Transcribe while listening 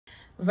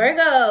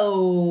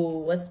Virgo,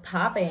 what's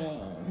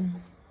popping?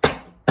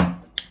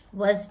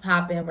 What's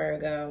popping,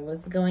 Virgo?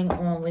 What's going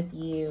on with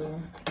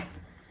you?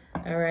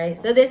 All right,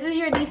 so this is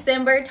your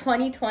December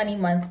 2020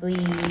 monthly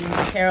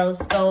tarot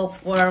scope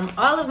for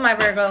all of my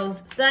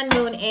Virgos, sun,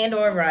 moon, and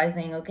or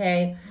rising,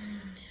 okay?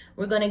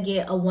 We're going to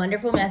get a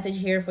wonderful message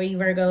here for you,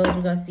 Virgos.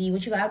 We're going to see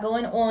what you got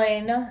going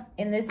on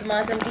in this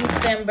month of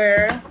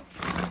December.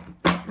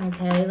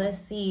 Okay, let's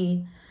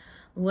see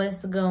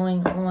what's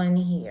going on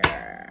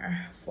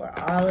here for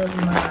all of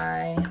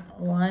my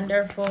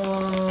wonderful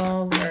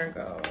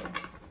Virgos.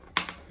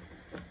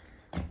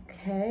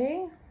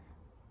 Okay.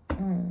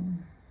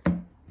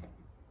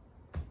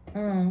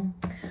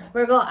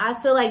 Virgo, I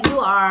feel like you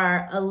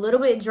are a little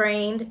bit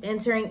drained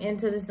entering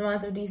into this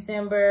month of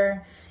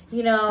December.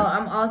 You know,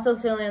 I'm also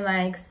feeling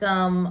like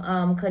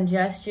some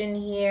congestion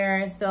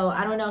here. So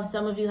I don't know if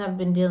some of you have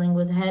been dealing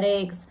with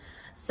headaches,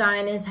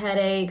 sinus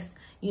headaches,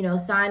 you know,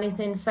 sinus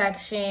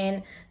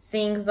infection,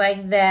 things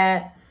like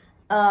that.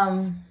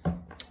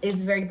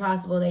 It's very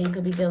possible that you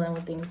could be dealing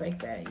with things like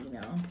that, you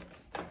know.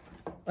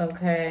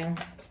 Okay.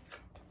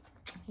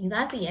 You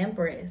got the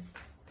Empress.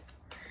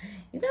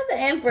 You got the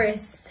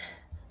Empress.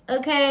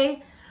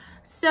 Okay.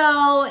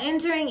 So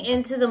entering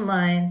into the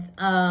month,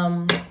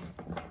 some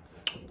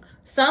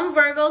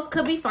Virgos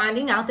could be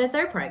finding out that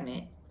they're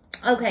pregnant.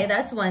 Okay,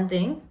 that's one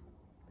thing.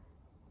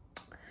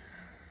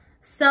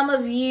 Some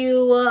of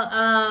you,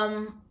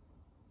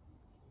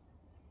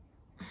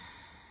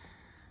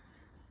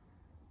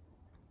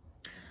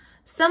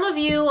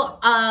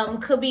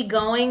 could be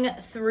going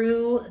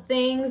through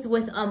things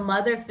with a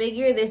mother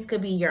figure. This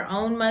could be your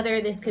own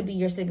mother. This could be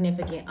your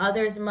significant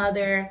other's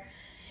mother.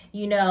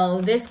 You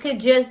know, this could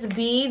just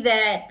be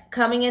that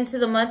coming into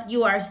the month,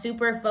 you are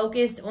super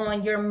focused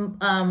on your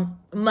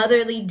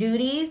motherly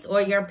duties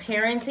or your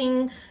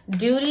parenting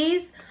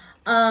duties.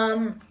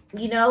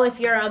 You know, if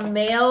you're a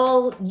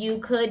male, you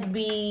could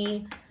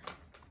be,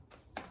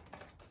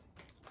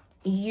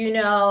 you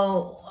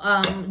know,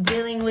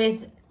 dealing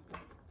with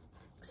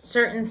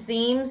certain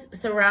themes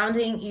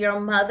surrounding your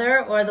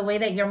mother or the way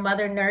that your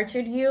mother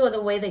nurtured you or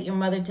the way that your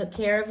mother took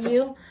care of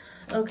you.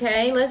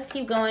 Okay, let's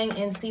keep going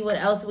and see what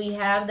else we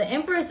have. The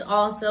Empress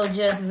also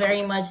just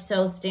very much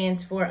so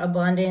stands for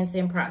abundance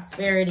and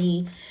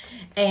prosperity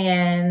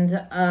and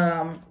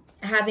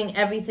having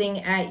everything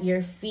at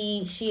your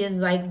feet. She is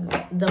like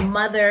the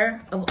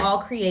mother of all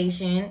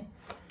creation.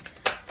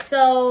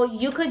 So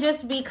you could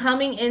just be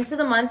coming into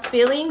the month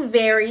feeling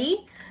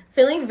very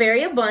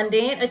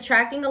abundant,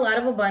 attracting a lot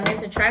of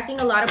abundance, attracting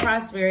a lot of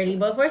prosperity.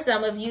 But for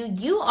some of you,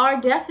 you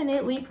are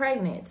definitely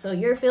pregnant. So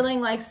you're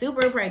feeling like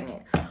super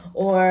pregnant.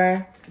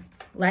 Or,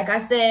 like I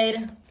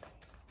said,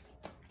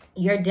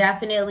 you're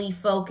definitely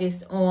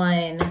focused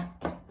on,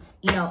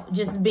 you know,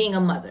 just being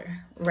a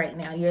mother right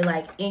now. You're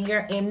like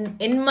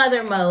in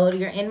mother mode.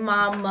 You're in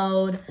mom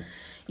mode.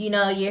 You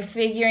know, you're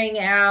figuring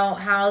out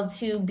how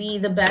to be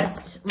the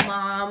best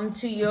mom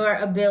to your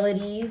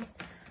abilities.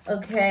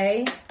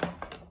 Okay.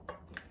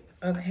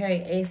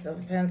 Okay, Ace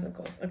of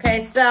Pentacles.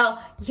 Okay, so,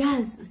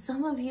 yes,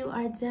 some of you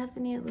are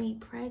definitely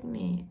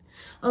pregnant.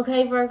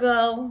 Okay,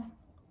 Virgo.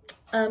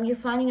 You're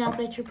finding out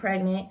that you're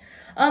pregnant.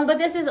 But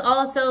this is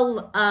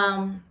also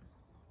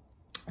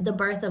the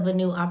birth of a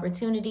new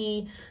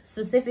opportunity.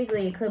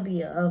 Specifically, it could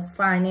be a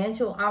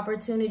financial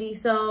opportunity.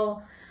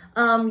 So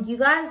you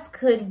guys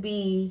could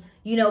be,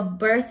 you know,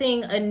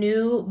 birthing a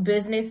new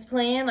business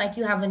plan. Like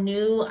you have a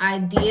new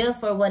idea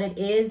for what it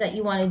is that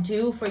you want to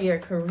do for your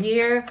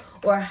career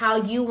or how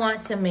you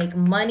want to make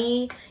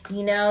money.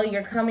 You know,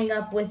 you're coming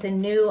up with a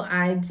new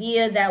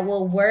idea that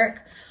will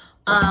work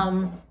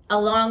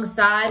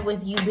alongside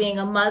with you being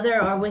a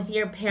mother or with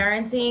your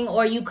parenting,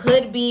 or you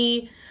could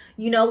be,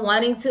 you know,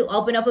 wanting to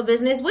open up a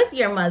business with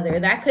your mother.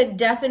 That could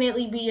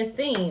definitely be a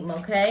theme,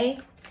 okay?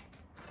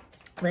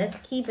 Let's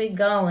keep it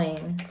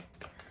going.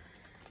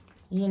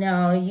 You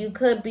know, you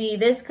could be,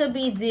 this could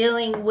be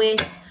dealing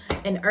with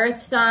an earth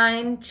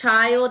sign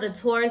child, a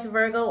Taurus,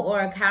 Virgo,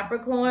 or a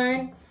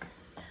Capricorn,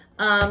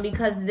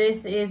 because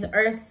this is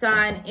earth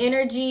sign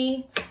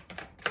energy.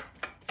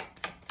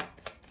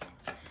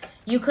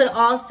 You could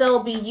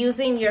also be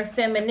using your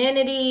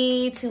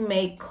femininity to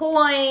make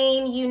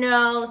coin. You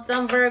know,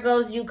 some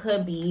Virgos, you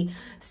could be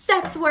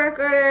sex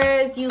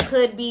workers. You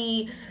could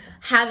be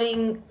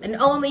having an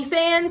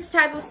OnlyFans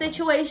type of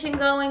situation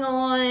going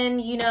on.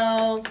 You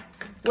know,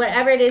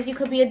 whatever it is, you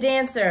could be a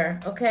dancer,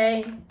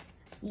 okay?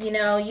 You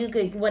know, you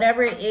could,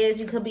 whatever it is,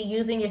 you could be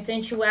using your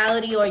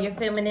sensuality or your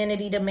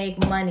femininity to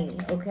make money,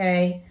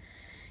 okay?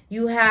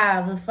 You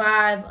have the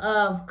 5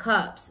 of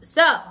Cups.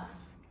 So,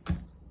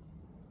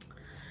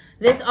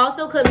 this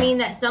also could mean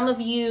that some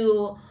of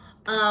you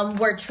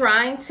were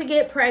trying to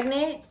get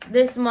pregnant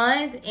this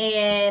month,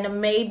 and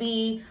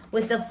maybe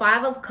with the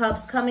 5 of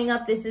Cups coming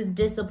up, this is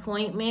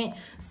disappointment.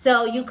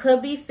 So you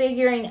could be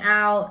figuring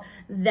out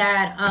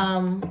that,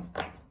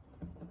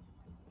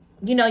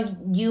 you know,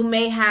 you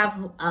may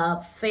have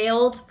a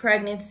failed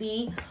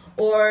pregnancy,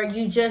 or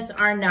you just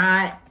are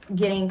not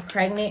getting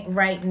pregnant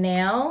right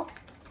now.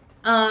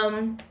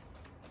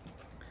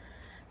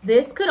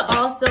 This could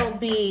also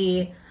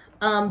be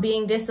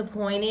being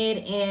disappointed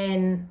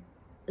in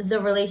the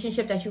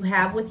relationship that you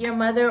have with your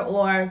mother,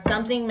 or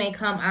something may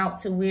come out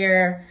to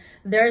where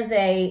there's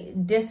a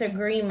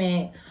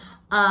disagreement,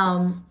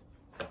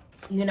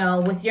 you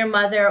know, with your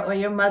mother or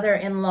your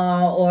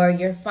mother-in-law, or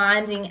you're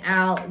finding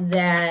out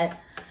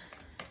that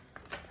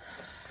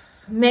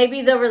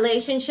maybe the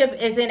relationship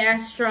isn't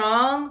as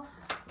strong.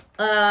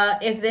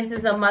 If this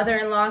is a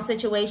mother-in-law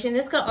situation,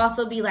 this could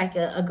also be like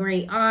a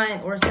great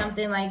aunt or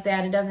something like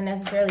that. It doesn't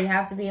necessarily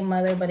have to be a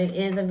mother, but it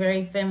is a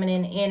very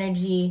feminine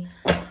energy.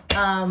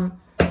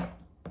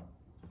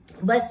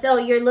 But so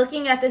you're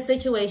looking at the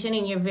situation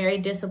and you're very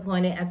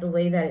disappointed at the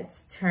way that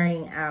it's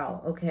turning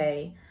out,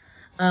 okay?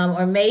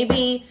 Or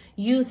maybe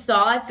you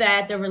thought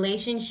that the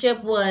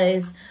relationship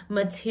was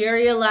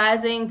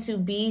materializing to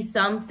be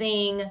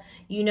something,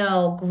 you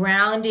know,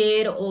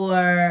 grounded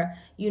or,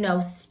 you know,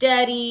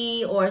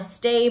 steady or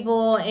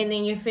stable. And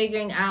then you're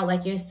figuring out,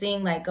 like, you're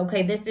seeing like,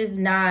 okay, this is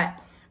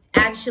not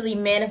actually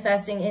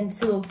manifesting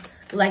into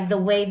like the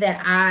way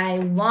that I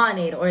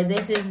wanted, or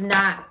this is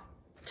not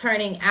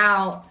turning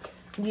out,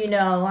 you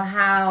know,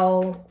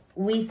 how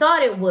we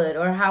thought it would,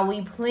 or how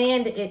we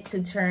planned it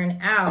to turn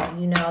out.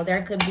 You know,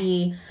 there could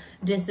be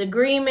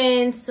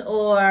disagreements,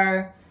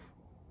 or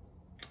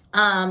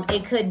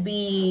it could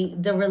be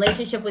the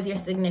relationship with your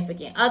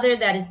significant other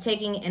that is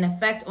taking an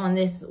effect on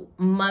this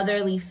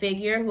motherly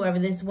figure, whoever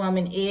this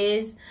woman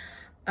is.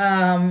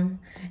 And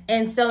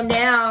so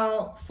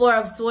now, Four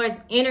of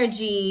Swords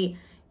energy,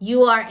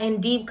 you are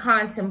in deep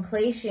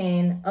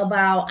contemplation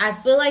about, I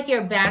feel like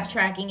you're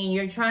backtracking and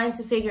you're trying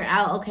to figure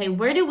out, okay,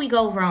 where did we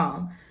go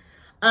wrong?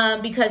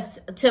 Because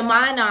to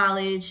my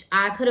knowledge,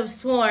 I could have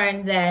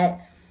sworn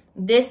that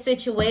this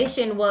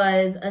situation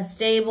was a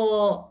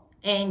stable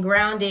and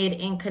grounded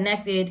and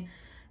connected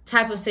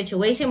type of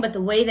situation. But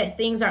the way that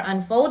things are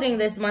unfolding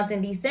this month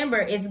in December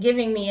is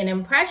giving me an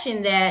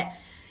impression that,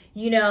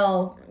 you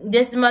know,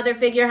 this mother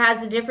figure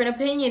has a different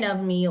opinion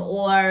of me,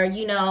 or,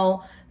 you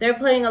know, they're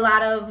putting a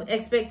lot of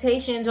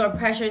expectations or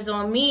pressures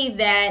on me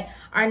that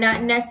are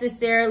not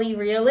necessarily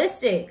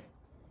realistic.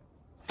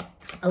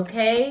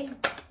 Okay?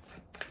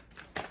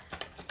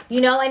 You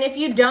know, and if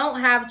you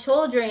don't have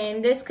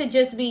children, this could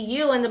just be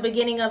you. In the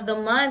beginning of the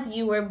month,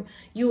 you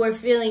were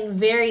feeling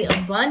very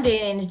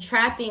abundant and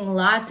attracting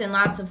lots and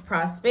lots of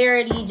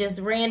prosperity, just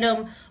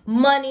random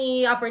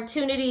money,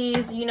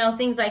 opportunities, you know,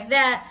 things like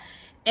that.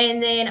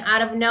 And then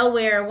out of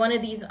nowhere, one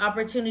of these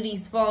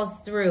opportunities falls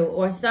through,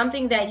 or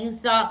something that you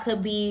thought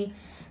could be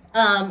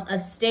a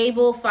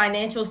stable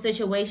financial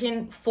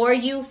situation for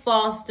you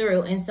falls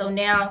through. And so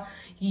now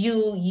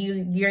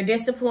you're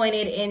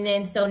disappointed. And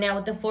then so now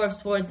with the Four of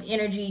Swords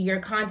energy,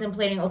 you're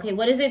contemplating, okay,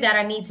 what is it that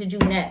I need to do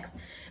next?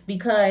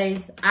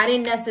 Because I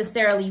didn't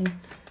necessarily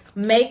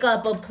make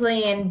up a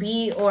plan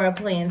B or a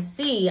plan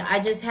C.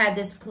 I just had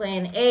this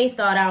plan A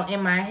thought out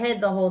in my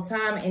head the whole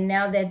time. And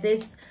now that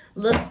this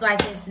looks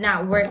like it's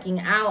not working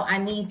out, I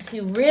need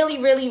to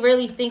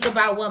really think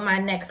about what my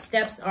next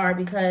steps are,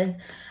 because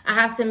I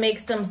have to make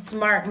some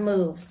smart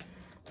moves.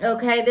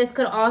 Okay, this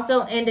could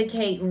also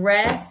indicate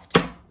rest.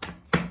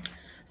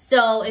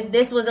 So if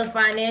this was a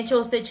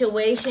financial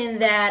situation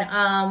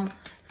that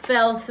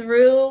fell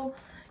through,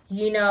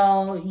 you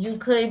know, you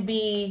could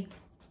be,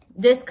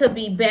 this could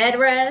be bed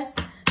rest.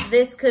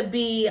 This could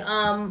be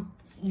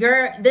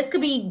this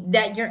could be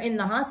that you're in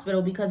the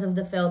hospital because of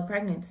the failed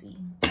pregnancy.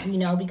 You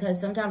know,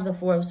 because sometimes the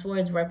Four of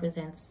Swords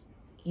represents,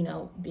 you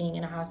know, being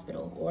in a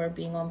hospital or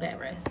being on bed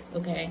rest,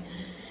 okay?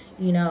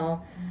 You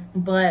know,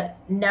 but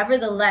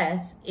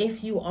nevertheless,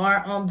 if you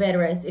are on bed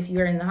rest, if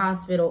you're in the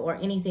hospital or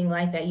anything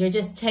like that, you're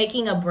just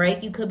taking a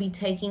break. You could be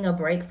taking a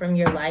break from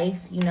your life,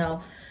 you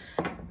know,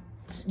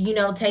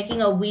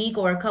 taking a week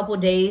or a couple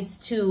days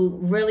to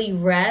really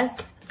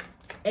rest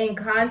and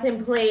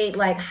contemplate,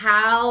 like,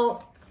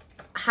 how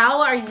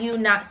are you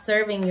not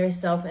serving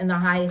yourself in the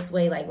highest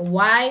way? Like,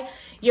 why?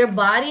 Your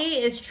body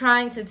is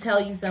trying to tell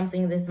you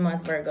something this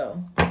month,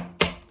 Virgo.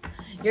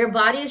 Your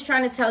body is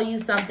trying to tell you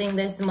something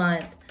this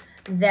month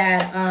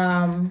that,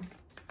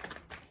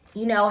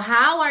 you know,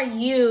 how are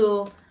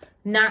you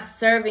not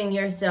serving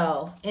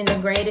yourself in the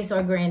greatest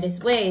or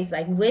grandest ways?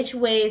 Like, which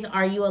ways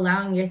are you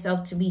allowing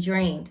yourself to be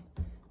drained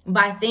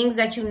by things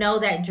that you know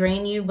that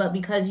drain you, but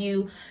because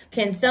you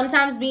can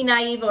sometimes be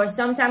naive, or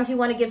sometimes you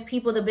want to give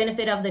people the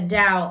benefit of the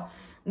doubt,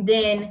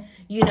 then,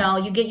 you know,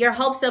 you get your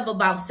hopes up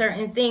about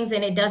certain things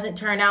and it doesn't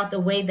turn out the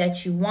way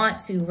that you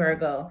want to,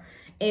 Virgo.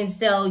 And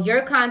so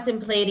you're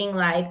contemplating,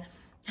 like,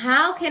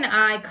 how can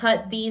I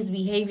cut these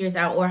behaviors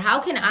out? Or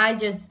how can I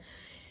just,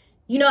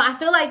 you know, I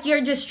feel like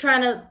you're just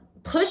trying to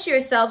push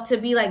yourself to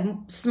be like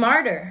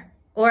smarter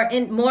or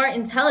more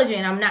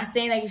intelligent. I'm not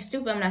saying that you're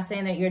stupid. I'm not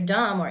saying that you're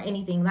dumb or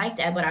anything like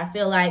that. But I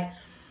feel like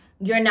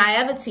your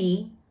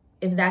naivety,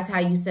 if that's how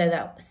you say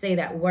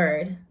that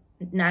word,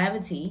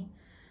 naivety,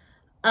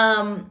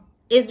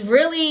 is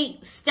really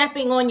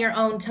stepping on your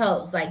own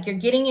toes. Like, you're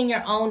getting in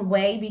your own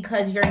way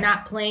because you're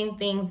not playing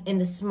things in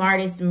the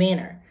smartest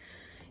manner,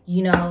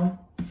 you know.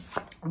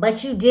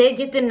 But you did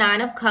get the Nine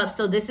of Cups,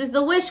 so this is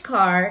the wish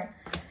card.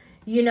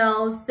 You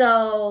know,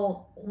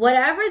 so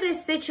whatever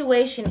this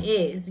situation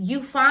is,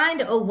 you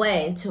find a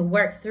way to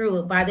work through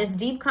it by this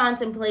deep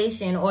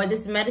contemplation or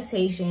this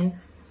meditation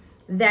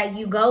that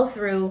you go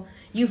through.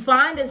 You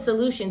find a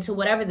solution to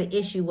whatever the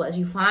issue was.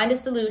 You find a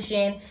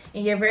solution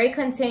and you're very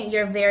content.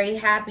 You're very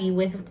happy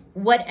with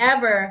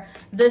whatever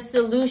the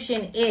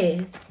solution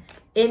is.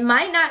 It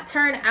might not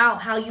turn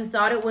out how you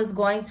thought it was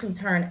going to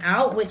turn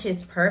out, which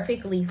is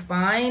perfectly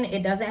fine.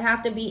 It doesn't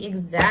have to be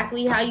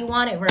exactly how you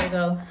want it,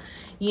 Virgo.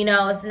 You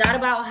know, it's not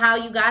about how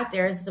you got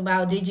there. It's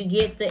about, did you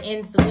get the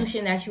end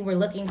solution that you were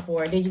looking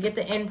for? Did you get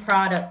the end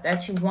product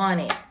that you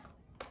wanted?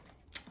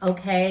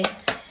 Okay.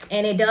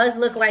 And it does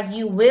look like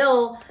you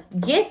will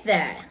get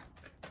that.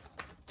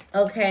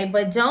 Okay.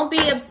 But don't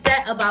be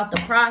upset about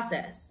the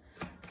process.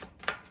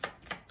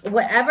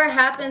 Whatever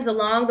happens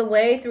along the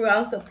way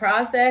throughout the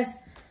process,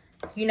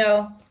 you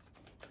know,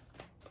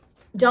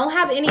 don't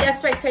have any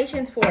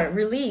expectations for it.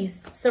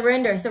 Release,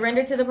 surrender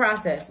to the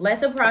process. Let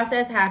the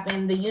process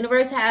happen. The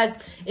universe has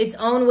its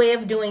own way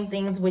of doing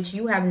things, which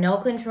you have no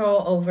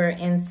control over.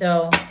 And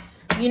so,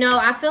 you know,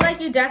 I feel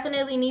like you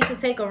definitely need to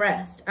take a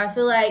rest. I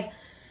feel like,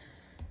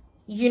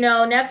 you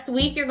know, next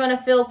week you're going to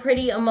feel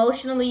pretty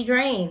emotionally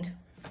drained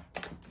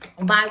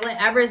by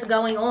whatever is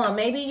going on.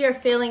 Maybe you're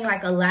feeling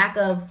like a lack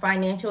of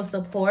financial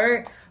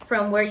support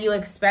from where you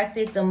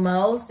expected the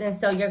most. And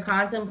so you're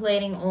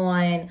contemplating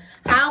on,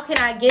 how can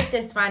I get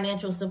this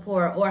financial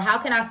support? Or how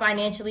can I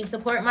financially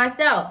support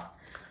myself?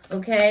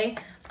 Okay.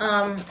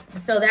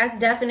 So that's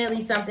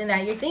definitely something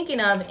that you're thinking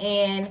of,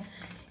 and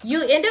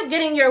you end up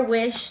getting your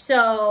wish.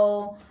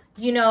 So,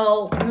 you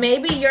know,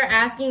 maybe you're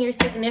asking your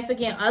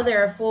significant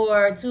other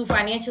to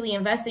financially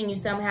invest in you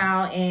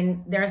somehow.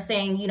 And they're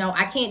saying, you know,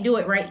 I can't do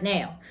it right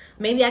now.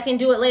 Maybe I can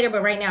do it later,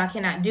 but right now I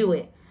cannot do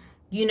it.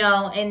 You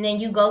know, and then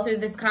you go through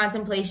this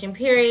contemplation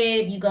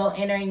period, you go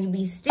enter and you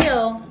be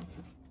still,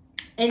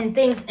 and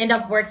things end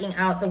up working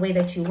out the way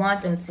that you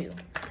want them to.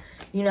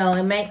 You know,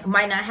 it might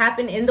not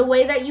happen in the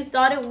way that you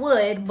thought it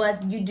would,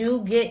 but you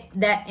do get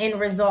that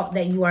end result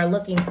that you are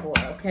looking for,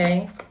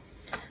 okay?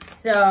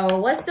 So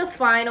what's the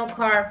final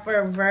card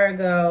for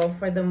Virgo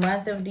for the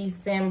month of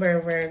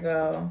December,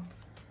 Virgo?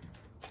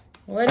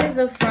 What is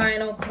the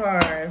final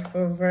card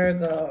for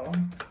Virgo?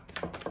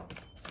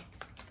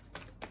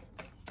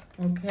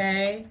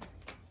 Okay.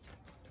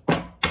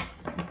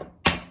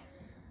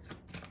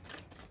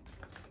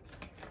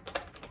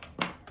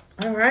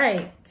 All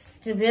right.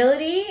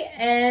 Stability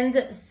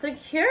and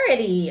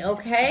security.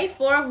 Okay.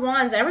 Four of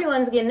Wands.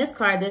 Everyone's getting this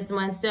card this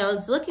month. So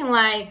it's looking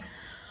like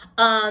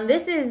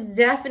this is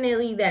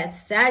definitely that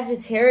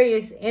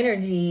Sagittarius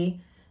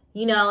energy,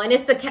 you know, and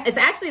it's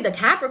actually the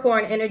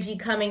Capricorn energy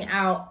coming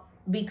out,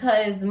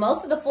 because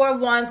most of the Four of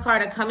Wands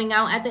card are coming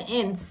out at the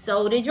end.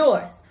 So did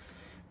yours.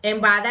 And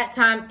by that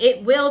time,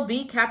 it will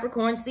be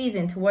Capricorn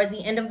season toward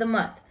the end of the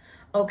month.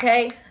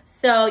 Okay.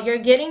 So you're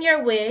getting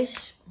your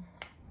wish.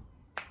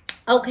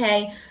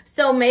 Okay.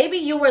 So maybe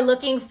you were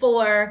looking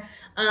for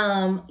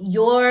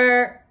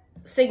your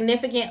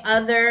significant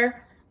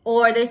other,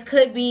 or this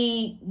could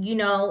be, you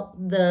know,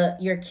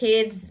 your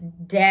kid's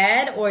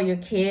dad or your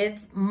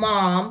kid's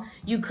mom.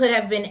 You could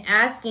have been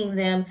asking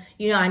them,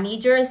 you know, I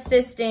need your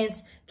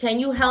assistance. Can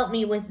you help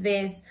me with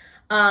this?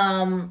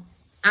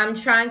 I'm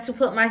trying to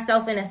put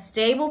myself in a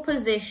stable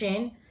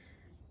position,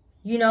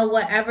 you know,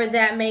 whatever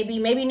that may be.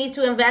 Maybe you need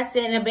to invest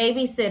in a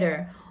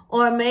babysitter,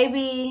 or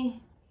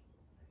maybe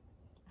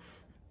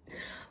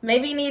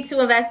you need to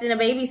invest in a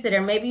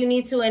babysitter. Maybe you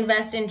need to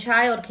invest in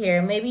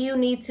childcare. Maybe you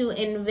need to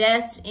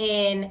invest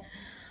in,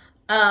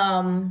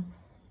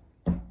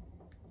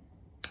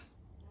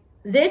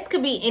 this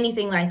could be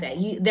anything like that.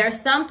 There's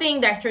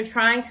something that you're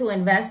trying to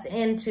invest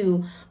in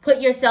to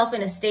put yourself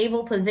in a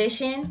stable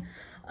position.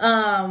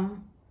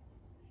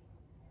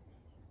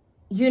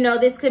 You know,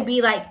 this could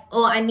be like,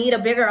 oh, I need a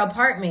bigger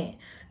apartment.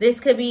 This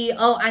could be,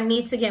 oh, I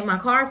need to get my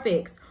car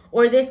fixed.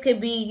 Or this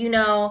could be, you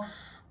know,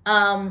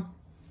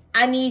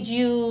 I need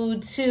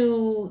you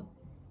to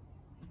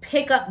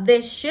pick up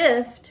this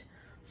shift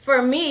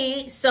for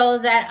me so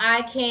that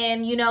I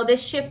can, you know,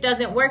 this shift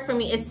doesn't work for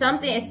me. It's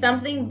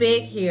something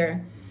big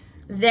here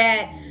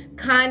that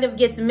kind of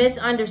gets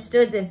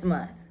misunderstood this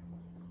month.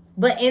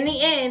 But in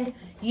the end,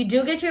 you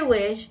do get your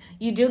wish.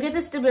 You do get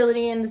the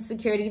stability and the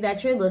security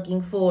that you're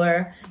looking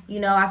for. You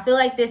know, I feel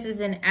like this is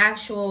an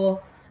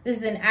actual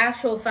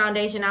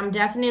foundation. I'm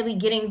definitely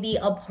getting the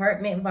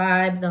apartment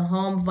vibe, the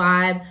home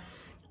vibe.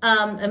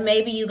 And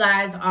maybe you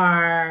guys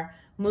are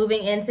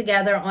moving in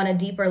together on a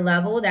deeper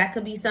level. That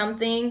could be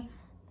something.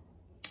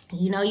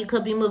 You know, you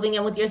could be moving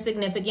in with your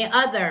significant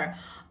other.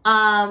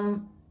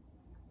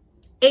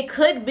 It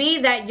could be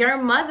that your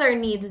mother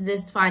needs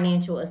this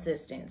financial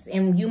assistance,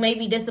 and you may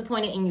be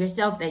disappointed in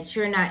yourself that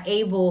you're not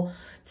able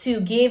to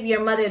give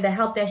your mother the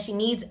help that she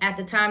needs at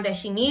the time that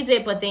she needs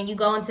it. But then you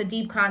go into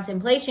deep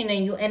contemplation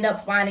and you end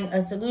up finding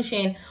a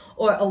solution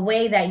or a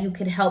way that you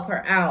could help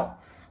her out.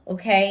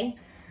 Okay.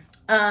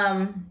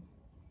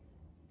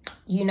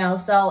 You know,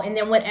 so, and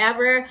then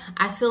whatever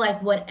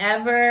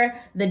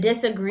the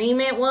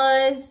disagreement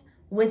was,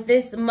 with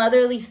this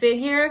motherly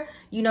figure,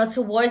 you know,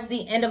 towards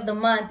the end of the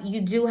month,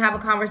 you do have a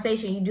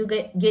conversation. You do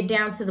get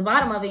down to the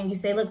bottom of it and you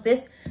say, look,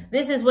 this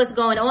is what's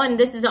going on.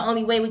 This is the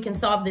only way we can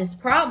solve this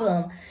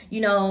problem, you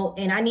know,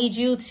 and I need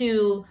you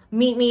to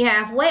meet me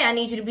halfway. I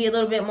need you to be a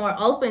little bit more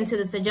open to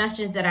the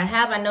suggestions that I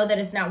have. I know that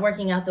it's not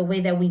working out the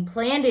way that we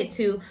planned it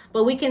to,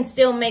 but we can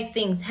still make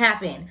things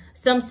happen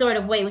some sort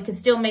of way. We can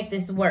still make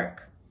this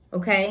work.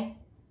 Okay.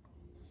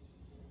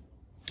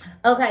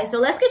 Okay. So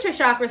let's get your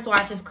chakra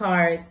swatches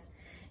cards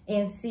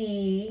and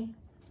see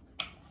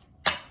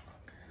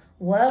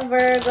what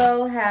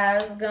Virgo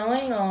has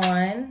going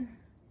on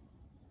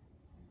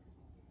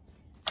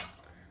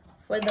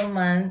for the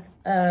month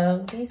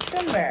of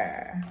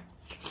December.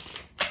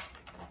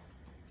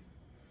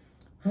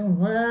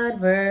 What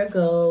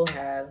Virgo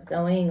has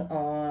going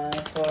on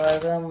for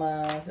the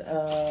month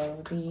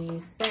of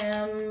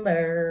December.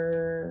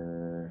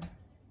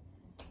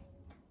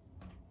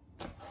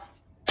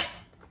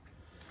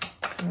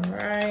 All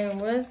right,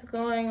 what's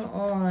going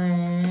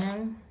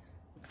on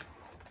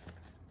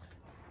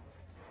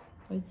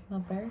with my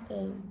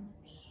Virgos?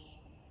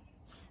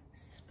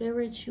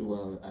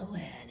 Spiritual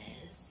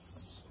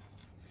awareness.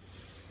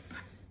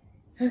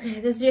 Okay,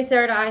 this is your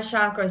third eye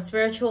chakra,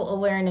 spiritual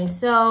awareness.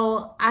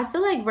 So I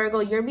feel like,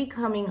 Virgo, you're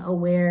becoming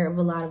aware of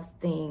a lot of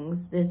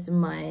things this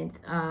month.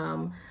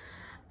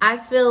 I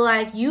feel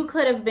like you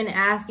could have been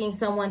asking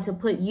someone to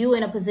put you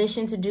in a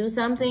position to do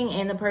something,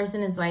 and the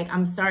person is like,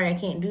 I'm sorry, I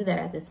can't do that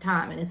at this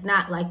time. And it's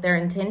not like their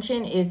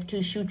intention is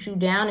to shoot you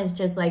down. It's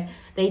just like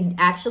they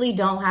actually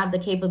don't have the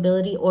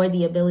capability or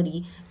the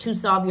ability to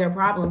solve your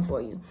problem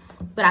for you.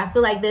 But I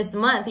feel like this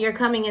month you're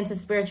coming into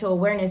spiritual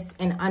awareness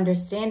and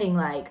understanding,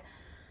 like,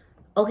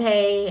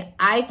 okay,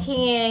 I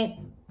can't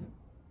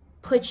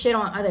put shit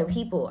on other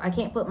people. I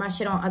can't put my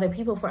shit on other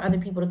people for other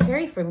people to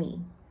carry for me.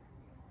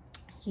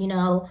 You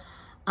know,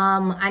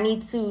 I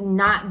need to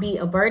not be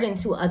a burden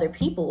to other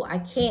people. I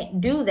can't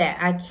do that.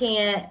 I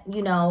can't,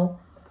 you know,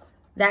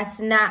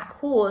 that's not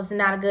cool. It's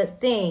not a good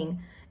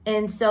thing.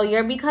 And so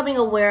you're becoming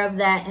aware of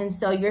that. And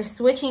so you're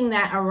switching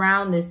that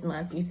around this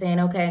month. You're saying,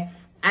 okay,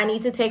 I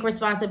need to take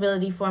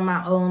responsibility for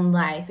my own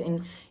life.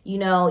 And, you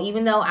know,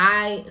 even though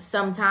I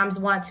sometimes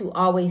want to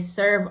always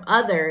serve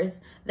others,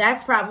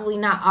 that's probably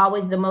not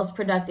always the most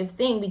productive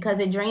thing, because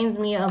it drains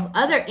me of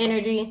other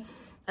energy.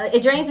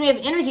 It drains me of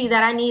energy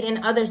that I need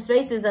in other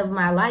spaces of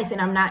my life,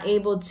 and I'm not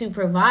able to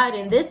provide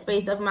in this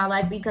space of my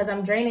life because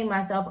I'm draining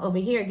myself over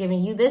here,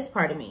 giving you this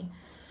part of me.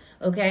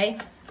 Okay?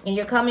 And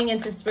you're coming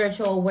into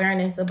spiritual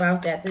awareness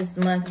about that this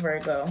month,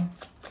 Virgo.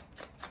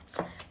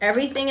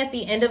 Everything at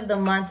the end of the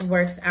month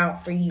works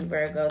out for you,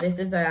 Virgo. This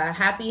is a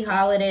happy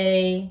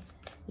holiday,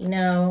 you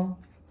know.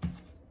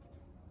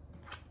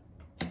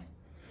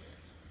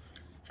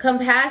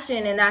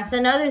 Compassion, and that's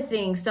another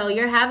thing. So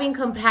you're having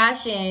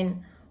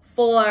compassion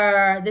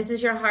for, this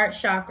is your heart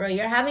chakra.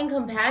 You're having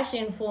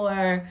compassion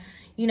for,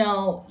 you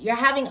know, you're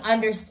having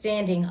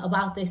understanding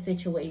about this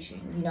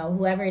situation. You know,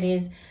 whoever it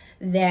is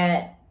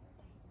that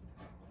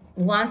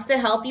wants to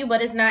help you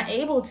but is not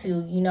able to,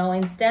 you know,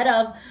 instead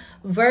of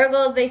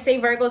Virgos, they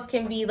say Virgos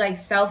can be like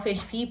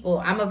selfish people.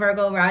 I'm a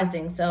Virgo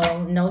rising,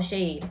 so no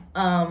shade.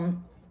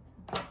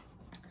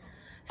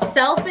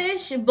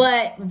 Selfish,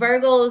 but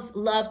Virgos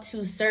love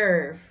to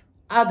serve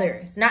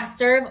others. Not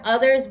serve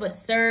others, but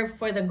serve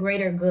for the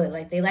greater good.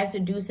 Like, they like to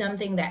do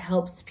something that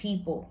helps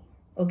people,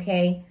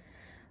 okay?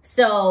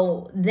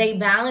 So they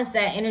balance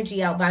that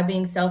energy out by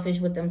being selfish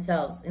with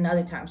themselves in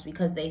other times,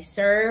 because they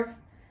serve,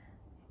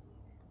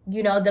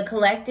 you know, the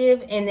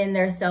collective, and then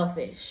they're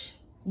selfish,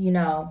 you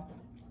know.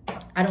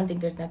 I don't think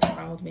there's nothing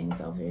wrong with being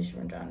selfish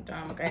from time to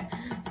time, okay?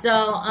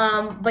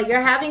 So, but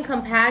you're having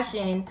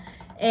compassion,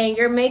 and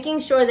you're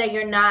making sure that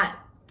you're not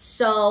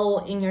so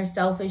in your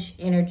selfish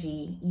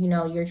energy. You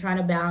know, you're trying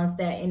to balance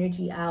that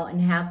energy out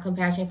and have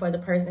compassion for the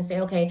person.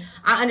 Say, okay,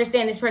 I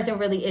understand this person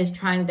really is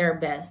trying their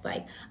best.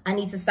 Like, I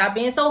need to stop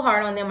being so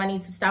hard on them. I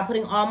need to stop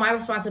putting all my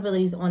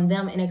responsibilities on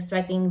them and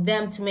expecting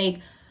them to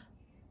make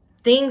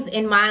things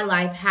in my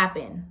life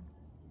happen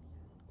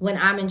when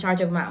I'm in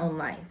charge of my own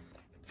life.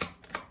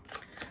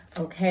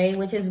 Okay,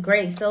 which is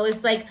great. So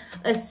it's like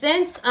a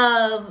sense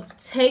of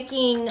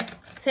taking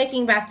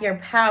back your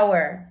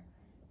power,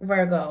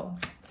 Virgo.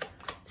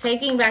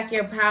 Taking back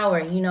your power.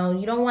 You know,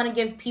 you don't want to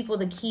give people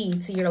the key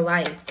to your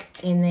life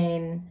and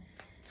then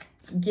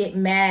get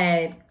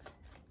mad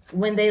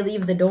when they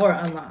leave the door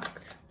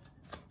unlocked.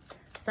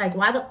 It's like,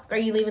 why the fuck are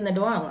you leaving the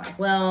door unlocked?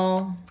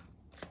 Well,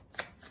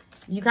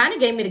 you kind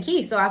of gave me the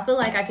key, so I feel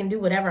like I can do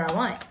whatever I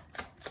want.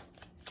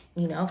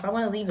 You know, if I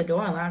want to leave the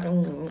door unlocked,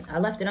 I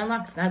left it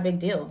unlocked. It's not a big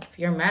deal. If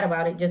you're mad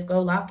about it, just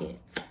go lock it.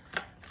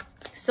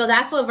 So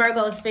that's what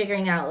Virgo is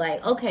figuring out.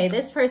 Like, okay,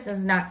 this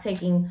person's not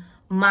taking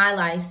my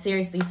life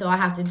seriously, so I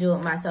have to do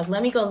it myself.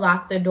 Let me go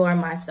lock the door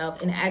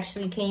myself. And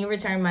actually, can you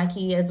return my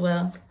key as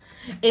well?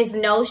 It's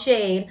no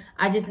shade.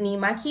 I just need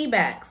my key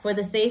back for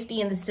the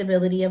safety and the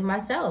stability of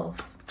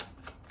myself.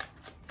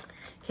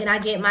 Can I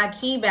get my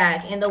key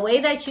back? And the way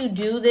that you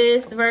do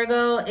this,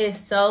 Virgo, is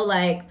so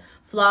like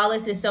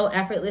flawless, it's so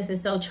effortless,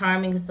 it's so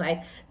charming. It's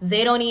like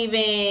they don't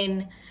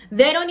even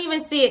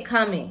see it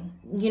coming,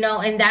 you know,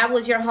 and that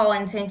was your whole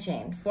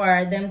intention,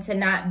 for them to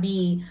not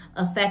be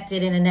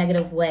affected in a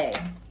negative way,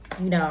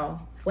 you know,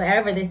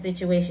 whatever this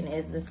situation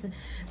is.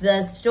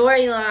 The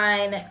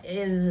storyline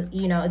is,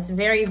 you know, it's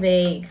very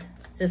vague.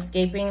 It's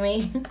escaping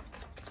me.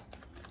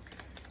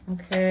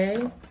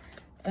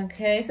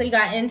 Okay, so you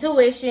got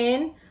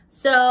intuition.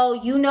 So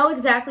you know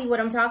exactly what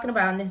I'm talking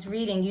about in this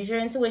reading. Use your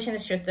intuition.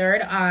 It's your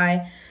third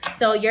eye.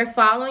 So you're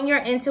following your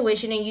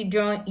intuition, and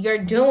you're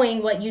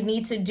doing what you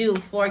need to do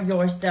for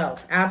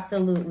yourself.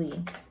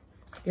 Absolutely.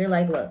 You're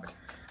like, look,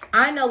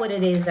 I know what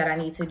it is that I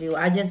need to do.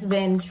 I just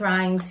been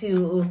trying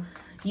to,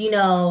 you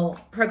know,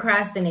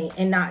 procrastinate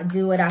and not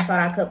do it. I thought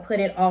I could put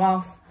it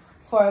off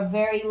for a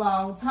very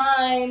long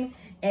time,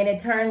 and it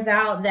turns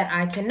out that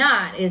I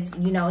cannot. It's,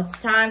 you know, it's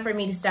time for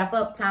me to step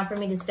up, time for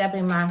me to step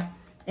in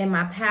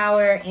my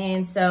power,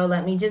 and so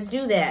let me just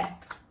do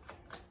that.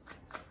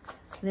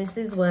 This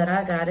is what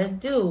I gotta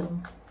do.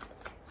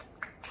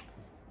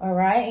 All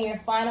right, and your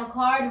final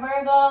card,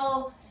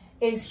 Virgo,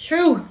 is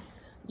truth.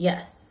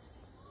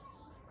 Yes.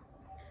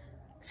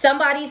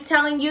 Somebody's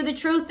telling you the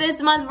truth this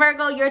month,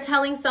 Virgo. You're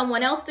telling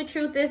someone else the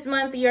truth this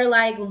month. You're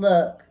like,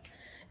 look,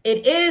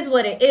 it is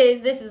what it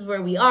is. This is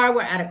where we are.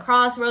 We're at a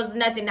crossroads. There's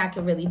nothing I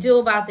can really do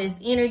about this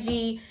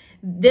energy.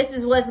 This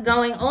is what's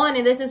going on,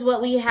 and this is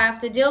what we have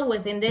to deal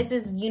with. And this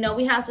is, you know,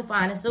 we have to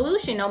find a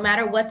solution. No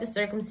matter what the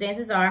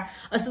circumstances are,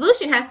 a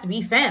solution has to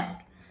be found.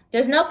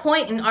 There's no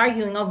point in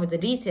arguing over the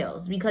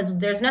details, because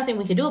there's nothing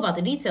we can do about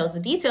the details. The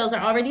details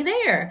are already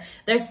there.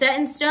 They're set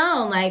in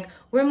stone. Like,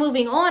 we're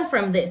moving on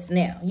from this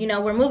now. You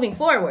know, we're moving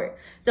forward.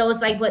 So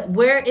it's like, but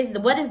what is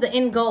the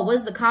end goal? What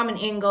is the common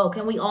end goal?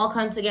 Can we all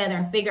come together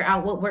and figure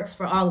out what works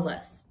for all of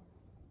us?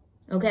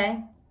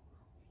 Okay?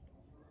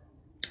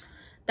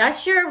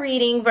 That's your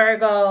reading,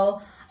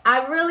 Virgo.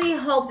 I really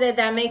hope that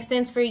that makes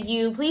sense for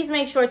you. Please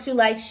make sure to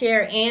like,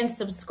 share, and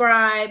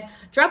subscribe.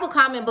 Drop a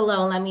comment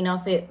below and let me know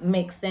if it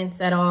makes sense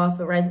at all, if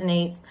it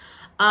resonates.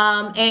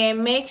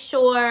 And make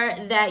sure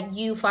that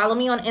you follow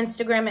me on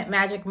Instagram at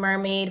Magic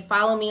Mermaid.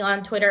 Follow me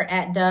on Twitter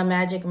at The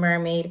Magic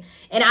Mermaid.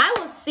 And I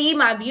will see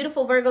my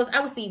beautiful Virgos.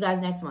 I will see you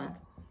guys next month.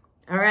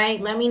 All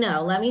right? Let me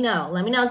know.